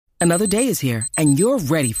Another day is here, and you're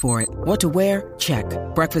ready for it. What to wear? Check.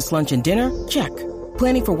 Breakfast, lunch, and dinner? Check.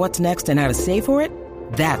 Planning for what's next and how to save for it?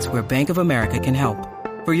 That's where Bank of America can help.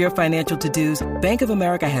 For your financial to-dos, Bank of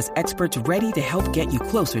America has experts ready to help get you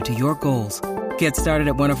closer to your goals. Get started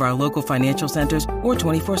at one of our local financial centers or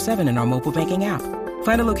 24/7 in our mobile banking app.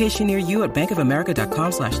 Find a location near you at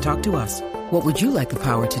bankofamerica.com/talktous. What would you like the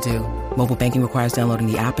power to do? Mobile banking requires downloading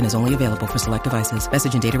the app and is only available for select devices.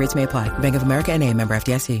 Message and data rates may apply. Bank of America N.A., member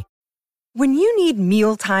FDIC. When you need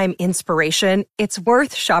mealtime inspiration, it's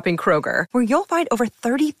worth shopping Kroger, where you'll find over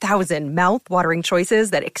 30,000 mouth-watering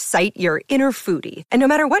choices that excite your inner foodie. And no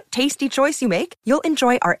matter what tasty choice you make, you'll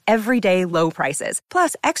enjoy our everyday low prices,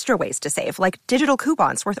 plus extra ways to save, like digital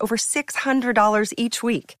coupons worth over $600 each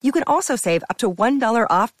week. You can also save up to $1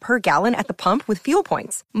 off per gallon at the pump with fuel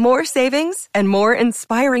points. More savings and more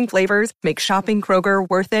inspiring flavors make shopping Kroger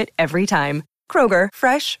worth it every time. Kroger,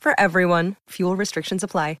 fresh for everyone. Fuel restrictions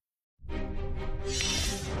apply.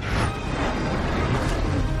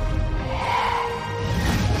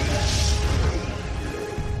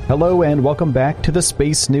 Hello and welcome back to the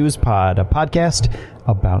Space News Pod, a podcast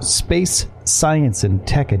about space, science, and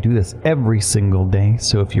tech. I do this every single day,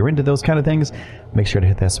 so if you're into those kind of things, make sure to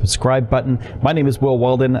hit that subscribe button. My name is Will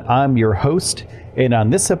Walden. I'm your host, and on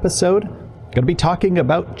this episode, I'm going to be talking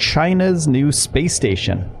about China's new space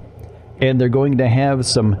station. And they're going to have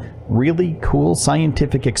some really cool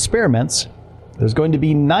scientific experiments. There's going to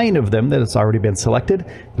be 9 of them that has already been selected.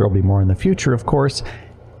 There will be more in the future, of course.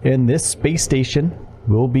 And this space station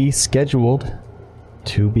will be scheduled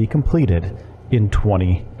to be completed in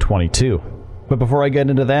 2022. But before I get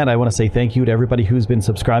into that, I want to say thank you to everybody who's been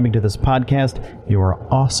subscribing to this podcast. You are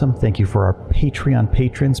awesome. Thank you for our Patreon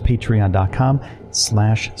patrons,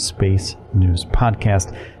 patreon.com/Space News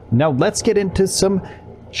Podcast. Now let's get into some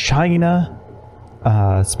China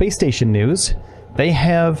space station news. They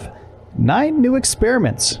have 9 new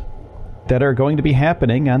experiments that are going to be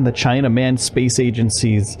happening on the China Manned Space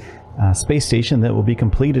Agency's space station that will be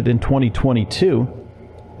completed in 2022.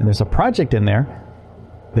 And there's a project in there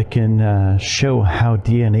that can show how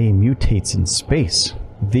DNA mutates in space.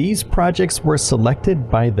 These projects were selected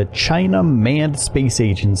by the China Manned Space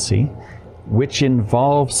Agency, which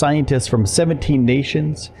involve scientists from 17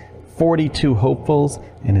 nations, 42 hopefuls,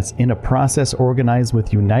 and it's in a process organized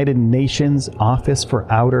with United Nations Office for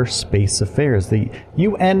Outer Space Affairs, the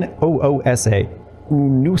UNOOSA.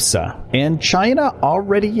 UNOOSA. And China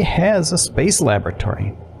already has a space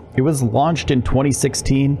laboratory. It was launched in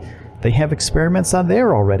 2016. They have experiments on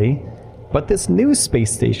there already. But this new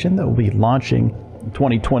space station that will be launching in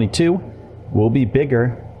 2022 will be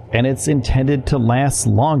bigger, and it's intended to last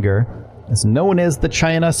longer. It's known as the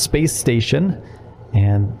China Space Station,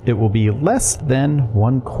 and it will be less than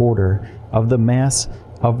 1/4 of the mass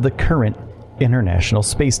of the current International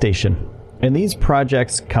Space Station. And these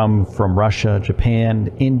projects come from Russia, Japan,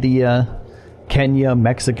 India, Kenya,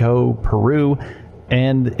 Mexico, Peru,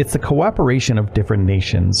 and it's a cooperation of different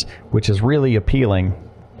nations, which is really appealing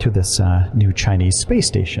to this new Chinese space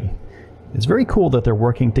station. It's very cool that they're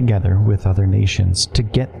working together with other nations to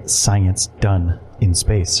get science done in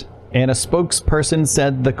space. And a spokesperson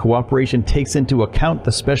said the cooperation takes into account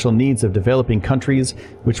the special needs of developing countries,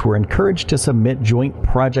 which were encouraged to submit joint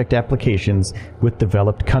project applications with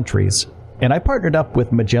developed countries. And I partnered up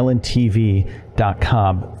with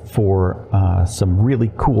MagellanTV.com for some really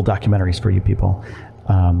cool documentaries for you people.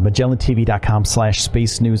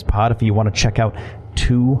 MagellanTV.com/Space News Pod if you want to check out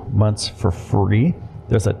 2 months for free.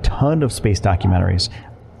 There's a ton of space documentaries.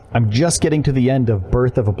 I'm just getting to the end of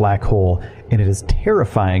Birth of a Black Hole, and it is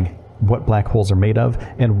terrifying what black holes are made of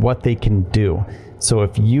and what they can do. So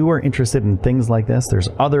if you are interested in things like this, there's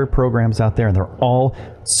other programs out there, and they're all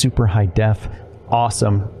super high def.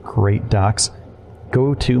 Awesome, great docs.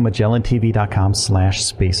 Go to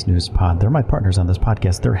MagellanTV.com/Space News Pod. They're my partners on this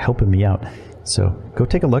podcast. They're helping me out. So go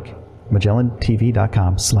take a look.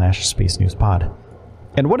 MagellanTV.com/Space News Pod.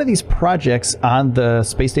 And one of these projects on the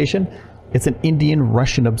space station, it's an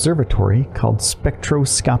Indian-Russian observatory called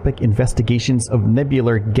Spectroscopic Investigations of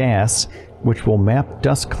Nebular Gas, which will map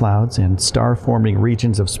dust clouds and star-forming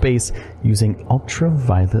regions of space using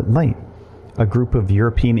ultraviolet light. A group of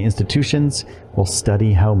European institutions will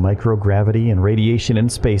study how microgravity and radiation in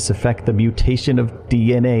space affect the mutation of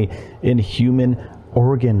DNA in human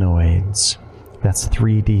organoids. That's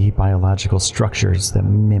 3D biological structures that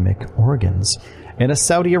mimic organs. And a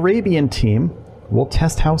Saudi Arabian team will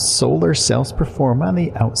test how solar cells perform on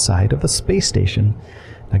the outside of the space station.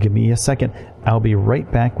 Now give me a second. I'll be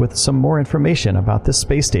right back with some more information about this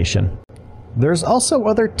space station. There's also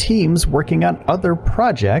other teams working on other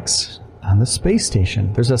projects on the space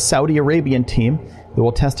station. There's a Saudi Arabian team that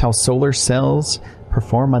will test how solar cells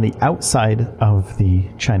perform on the outside of the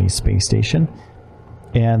Chinese space station.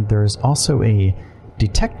 And there's also a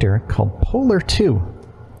detector called Polar 2,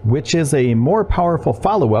 which is a more powerful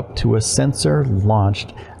follow-up to a sensor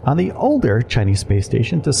launched on the older Chinese space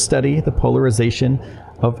station to study the polarization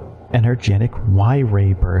of energetic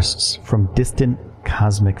Y-ray bursts from distant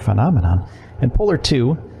cosmic phenomenon. And Polar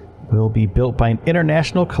 2 will be built by an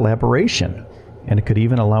international collaboration, and it could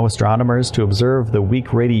even allow astronomers to observe the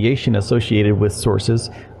weak radiation associated with sources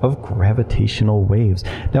of gravitational waves.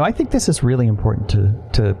 Now, I think this is really important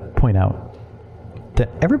to point out, that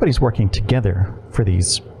everybody's working together for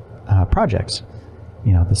these projects.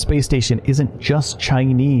 You know, the space station isn't just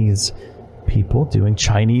Chinese people doing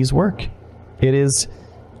Chinese work. It is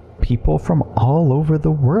people from all over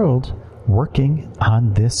the world working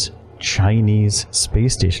on this Chinese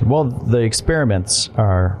space station. Well, the experiments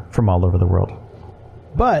are from all over the world.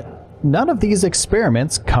 But none of these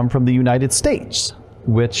experiments come from the United States,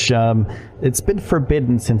 which it's been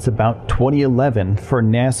forbidden since about 2011 for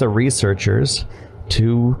NASA researchers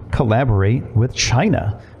to collaborate with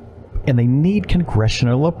China. And they need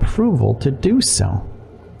congressional approval to do so.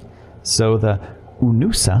 So the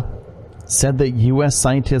UNUSA said that U.S.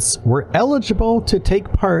 scientists were eligible to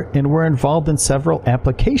take part and were involved in several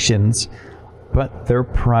applications, but their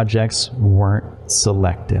projects weren't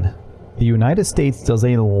selected. The United States does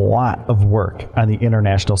a lot of work on the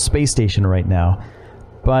International Space Station right now,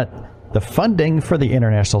 but the funding for the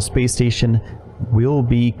International Space Station will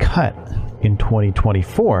be cut in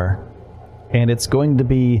 2024, and it's going to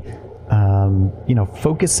be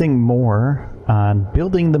focusing more on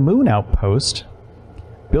building the moon outpost,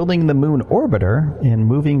 building the moon orbiter, and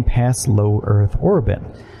moving past low Earth orbit.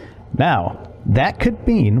 Now, that could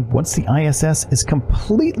mean once the ISS is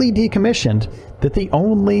completely decommissioned, that the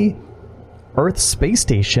only Earth space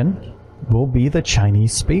station will be the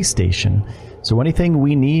Chinese space station. So anything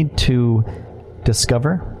we need to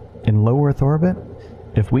discover in low Earth orbit,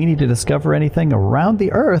 if we need to discover anything around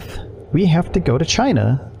the Earth, we have to go to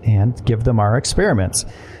China and give them our experiments.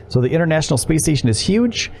 So the International Space Station is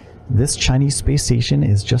huge. This Chinese space station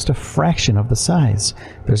is just a fraction of the size.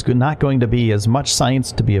 There's not going to be as much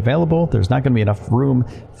science to be available. There's not going to be enough room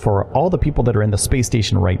for all the people that are in the space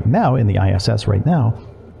station right now, in the ISS right now,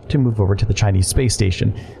 to move over to the Chinese space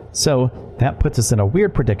station. So that puts us in a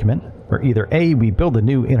weird predicament where either A, we build a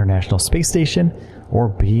new International Space Station, or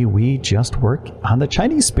B, we just work on the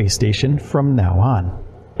Chinese space station from now on.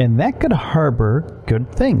 And that could harbor good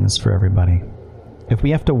things for everybody. If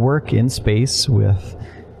we have to work in space with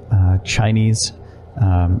Chinese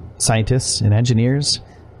scientists and engineers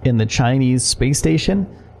in the Chinese space station,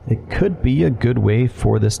 it could be a good way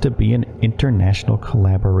for this to be an international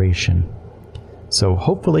collaboration. So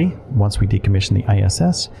hopefully, once we decommission the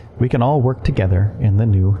ISS, we can all work together in the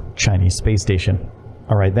new Chinese space station.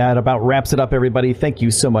 All right, that about wraps it up, everybody. Thank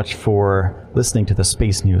you so much for listening to the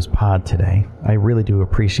Space News Pod today. I really do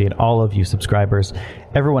appreciate all of you subscribers.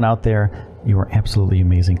 Everyone out there, you are absolutely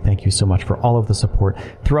amazing. Thank you so much for all of the support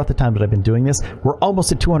throughout the time that I've been doing this. We're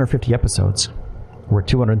almost at 250 episodes. We're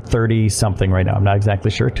 230-something right now. I'm not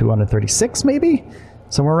exactly sure. 236 maybe?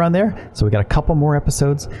 Somewhere around there. So we got a couple more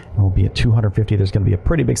episodes, and we'll be at 250. There's going to be a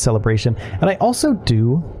pretty big celebration. And I also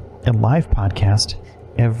do a live podcast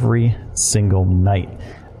every single night.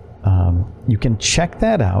 You can check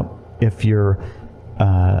that out if you're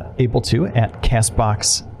able to at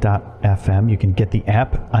castbox.fm. You can get the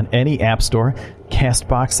app on any app store,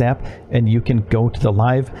 Castbox app, and you can go to the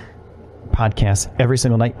live podcast every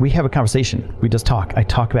single night. We have a conversation. We just talk. I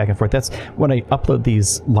talk back and forth. That's when I upload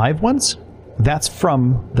these live ones. That's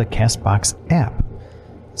from the Castbox app.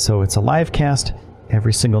 So it's a live cast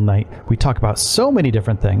every single night. We talk about so many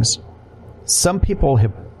different things. Some people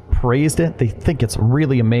have praised it. They think it's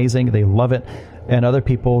really amazing. They love it. And other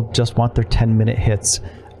people just want their 10-minute hits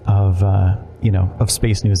of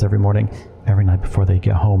space news every morning, every night before they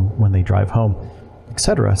get home, when they drive home,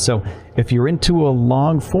 etc. So if you're into a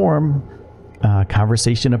long-form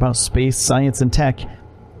conversation about space, science, and tech,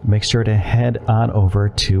 make sure to head on over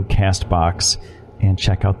to Castbox and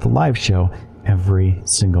check out the live show every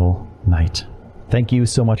single night. Thank you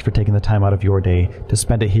so much for taking the time out of your day to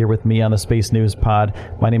spend it here with me on the Space News Pod.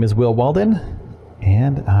 My name is Will Walden,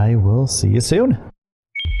 and I will see you soon.